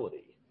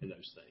vulnerability in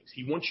those things.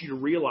 He wants you to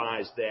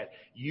realize that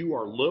you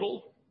are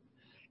little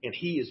and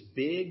He is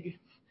big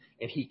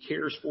and He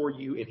cares for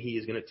you and He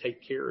is going to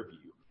take care of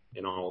you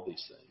in all of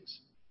these things.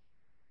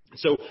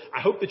 So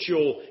I hope that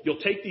you'll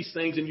take these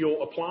things and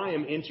you'll apply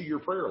them into your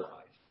prayer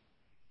life.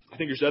 I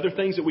think there's other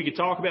things that we could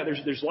talk about.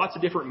 There's lots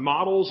of different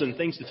models and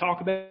things to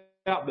talk about.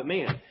 But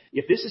man,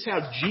 if this is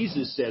how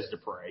Jesus says to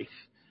pray,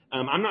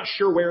 I'm not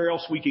sure where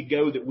else we could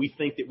go that we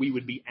think that we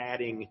would be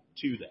adding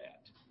to that.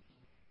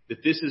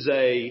 That this is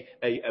a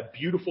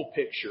beautiful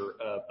picture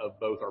of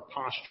both our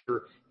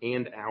posture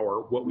and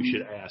what we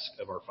should ask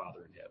of our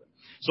Father in heaven.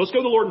 So let's go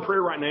to the Lord in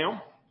prayer right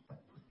now.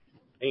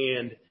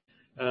 And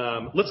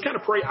let's kind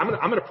of pray. I'm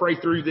going to pray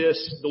through the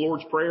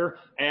Lord's Prayer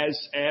as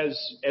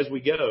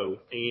we go.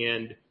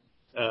 And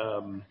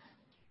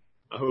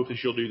I hope that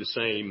you'll do the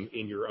same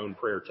in your own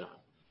prayer time.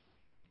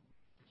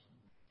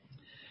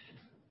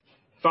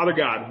 Father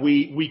God,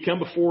 we come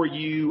before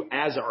you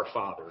as our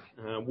Father.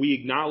 We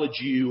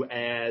acknowledge you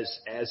as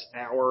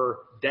our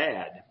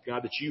Dad.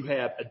 God, that you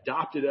have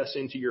adopted us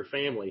into your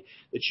family,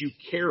 that you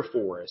care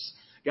for us.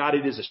 God,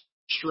 it is a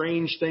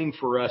strange thing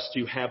for us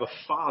to have a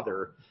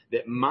Father,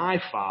 that my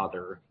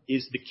Father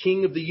is the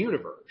King of the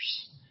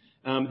universe.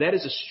 That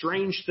is a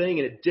strange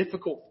thing and a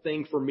difficult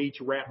thing for me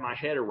to wrap my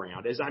head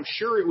around, as I'm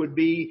sure it would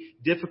be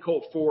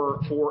difficult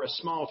for a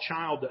small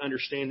child to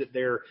understand that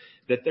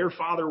their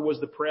father was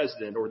the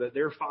president, or that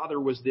their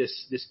father was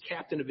this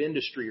captain of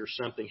industry or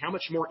something. How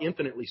much more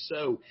infinitely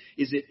so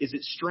is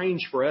it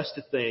strange for us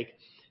to think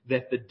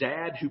that the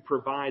Dad who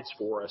provides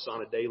for us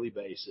on a daily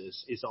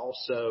basis is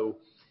also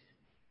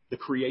the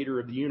creator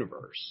of the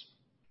universe.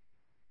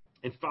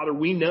 And Father,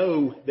 we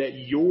know that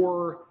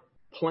your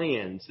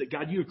plans, that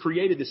God, you have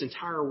created this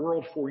entire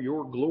world for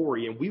your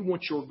glory, and we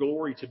want your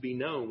glory to be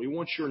known. We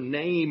want your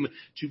name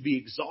to be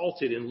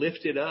exalted and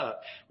lifted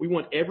up. We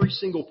want every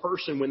single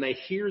person, when they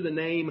hear the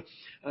name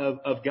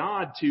of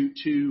God,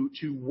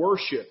 to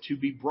worship, to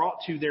be brought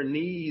to their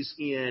knees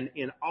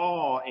in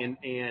awe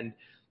and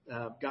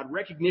God,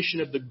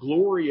 recognition of the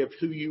glory of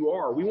who you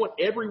are. We want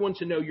everyone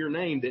to know your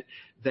name,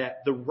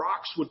 that the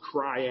rocks would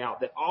cry out,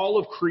 that all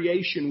of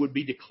creation would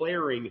be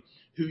declaring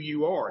who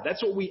you are.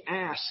 That's what we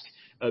ask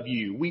of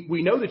you.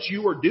 We know that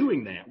you are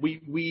doing that.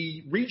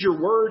 We read your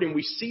word and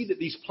we see that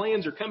these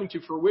plans are coming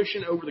to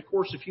fruition over the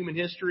course of human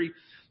history,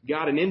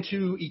 God, and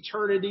into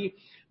eternity.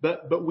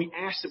 But we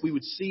ask that we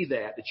would see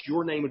that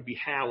your name would be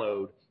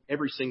hallowed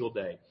every single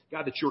day.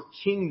 God, that your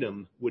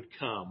kingdom would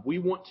come. We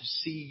want to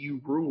see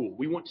you rule.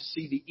 We want to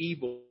see the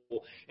evil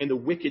and the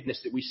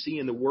wickedness that we see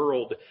in the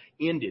world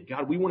ended.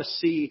 God, we want to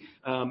see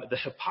the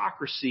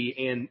hypocrisy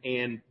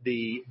and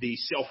the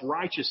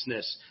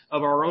self-righteousness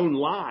of our own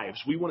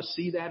lives. We want to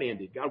see that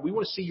ended. God, we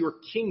want to see your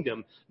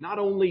kingdom not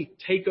only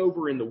take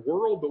over in the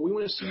world, but we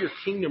want to see your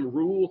kingdom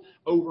rule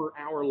over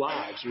our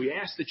lives. We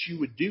ask that you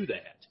would do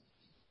that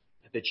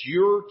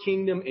your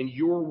kingdom and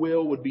your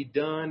will would be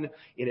done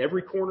in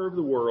every corner of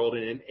the world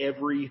and in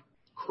every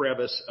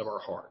crevice of our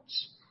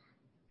hearts.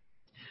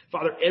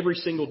 Father, every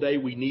single day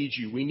we need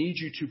you. We need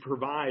you to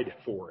provide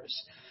for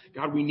us.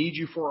 God, we need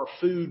you for our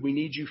food. We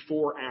need you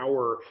for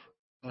our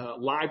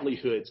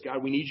livelihoods.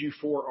 God, we need you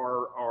for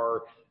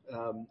our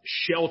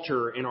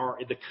shelter and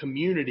the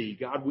community.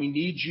 God, we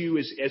need you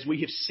as we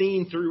have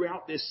seen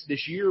throughout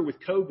this year with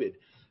COVID.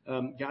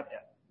 God,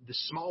 the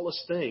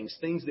smallest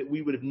things that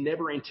we would have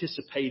never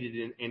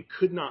anticipated and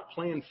could not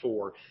plan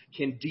for,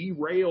 can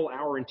derail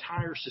our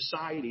entire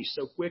society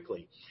so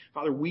quickly.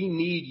 Father, we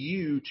need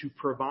you to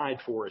provide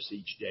for us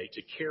each day,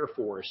 to care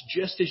for us,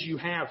 just as you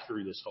have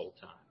through this whole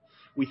time.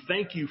 We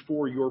thank you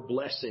for your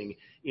blessing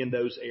in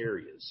those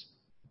areas.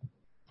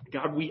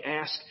 God, we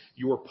ask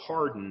your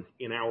pardon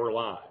in our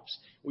lives.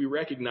 We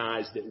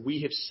recognize that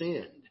we have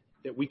sinned,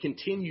 that we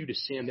continue to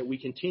sin, that we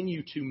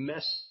continue to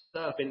mess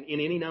up in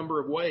any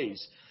number of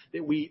ways.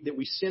 That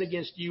we sin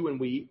against you and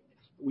we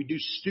do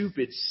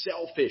stupid,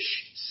 selfish,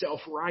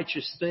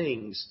 self-righteous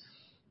things.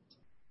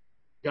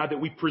 God,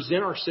 that we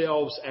present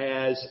ourselves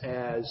as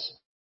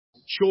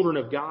children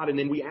of God and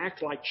then we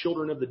act like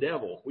children of the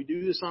devil. We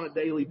do this on a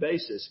daily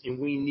basis and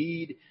we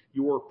need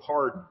your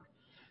pardon.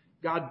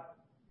 God,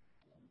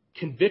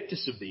 convict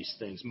us of these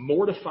things.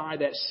 Mortify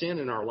that sin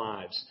in our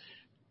lives.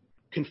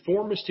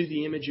 Conform us to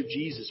the image of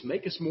Jesus.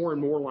 Make us more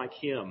and more like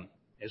him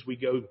as we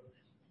go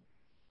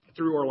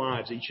through our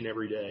lives each and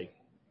every day.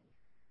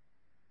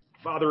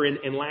 Father,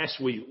 and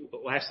lastly,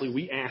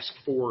 we ask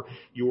for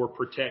your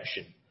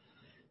protection.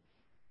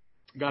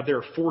 God, there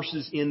are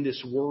forces in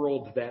this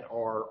world that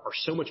are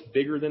so much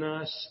bigger than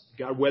us.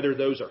 God, whether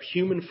those are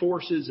human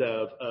forces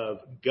of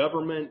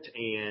government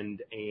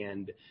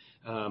and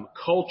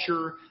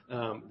culture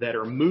that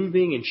are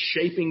moving and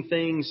shaping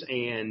things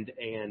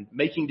and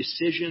making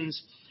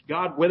decisions.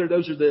 God, whether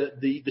those are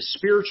the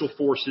spiritual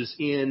forces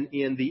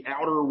in the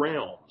outer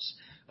realms.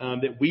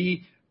 That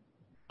we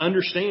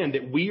understand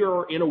that we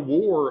are in a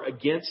war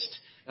against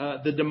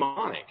the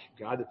demonic,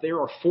 God, that there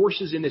are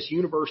forces in this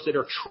universe that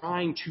are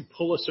trying to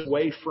pull us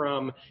away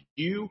from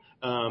you,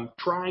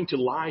 trying to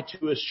lie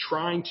to us,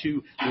 trying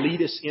to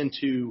lead us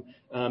into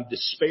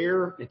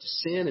despair, into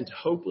sin, into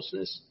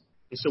hopelessness.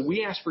 And so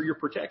we ask for your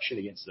protection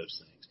against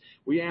those things.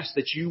 We ask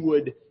that you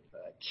would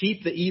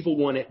keep the evil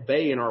one at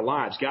bay in our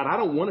lives. God, I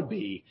don't want to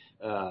be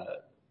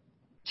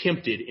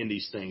tempted in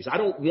these things. I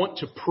don't want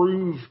to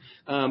prove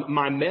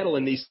my mettle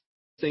in these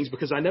things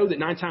because I know that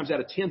 9 times out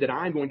of 10 that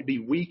I'm going to be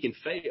weak and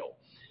fail.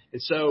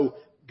 And so,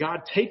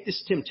 God, take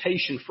this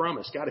temptation from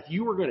us. God, if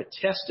you are going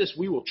to test us,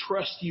 we will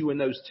trust you in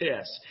those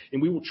tests.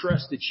 And we will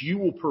trust that you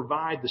will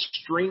provide the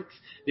strength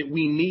that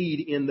we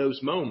need in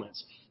those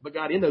moments. But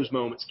God, in those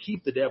moments,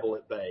 keep the devil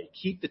at bay.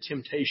 Keep the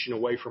temptation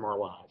away from our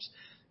lives.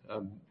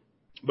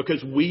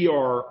 Because we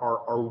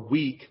are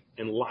weak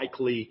and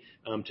likely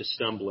to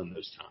stumble in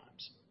those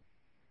times.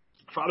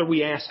 Father,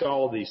 we ask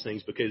all of these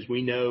things because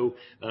we know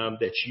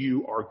that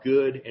you are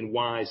good and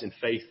wise and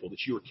faithful,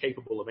 that you are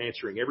capable of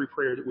answering every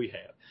prayer that we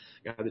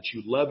have. God, that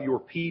you love your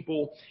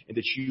people and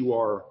that you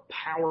are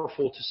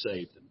powerful to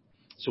save them.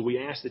 So we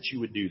ask that you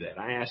would do that.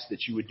 I ask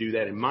that you would do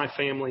that in my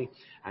family.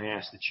 I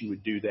ask that you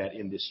would do that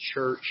in this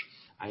church.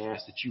 I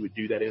ask that you would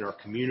do that in our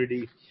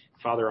community.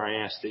 Father,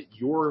 I ask that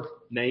your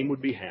name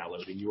would be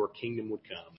hallowed and your kingdom would come.